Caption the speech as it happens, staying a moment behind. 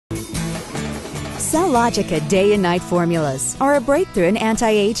Cellogica Day and Night Formulas are a breakthrough in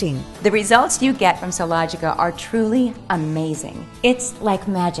anti-aging. The results you get from Cellogica are truly amazing. It's like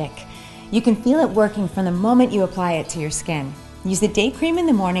magic. You can feel it working from the moment you apply it to your skin. Use the day cream in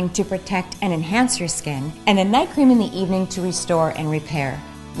the morning to protect and enhance your skin, and the night cream in the evening to restore and repair.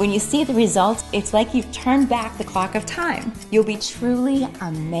 When you see the results, it's like you've turned back the clock of time. You'll be truly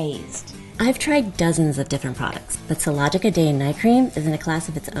amazed. I've tried dozens of different products, but Cellogica Day and Night Cream is in a class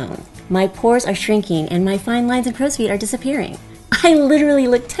of its own. My pores are shrinking and my fine lines and crow's feet are disappearing. I literally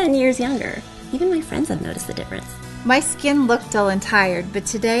look 10 years younger. Even my friends have noticed the difference. My skin looked dull and tired, but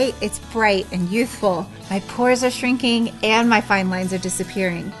today it's bright and youthful. My pores are shrinking and my fine lines are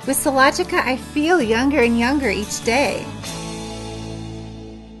disappearing. With Cellogica, I feel younger and younger each day.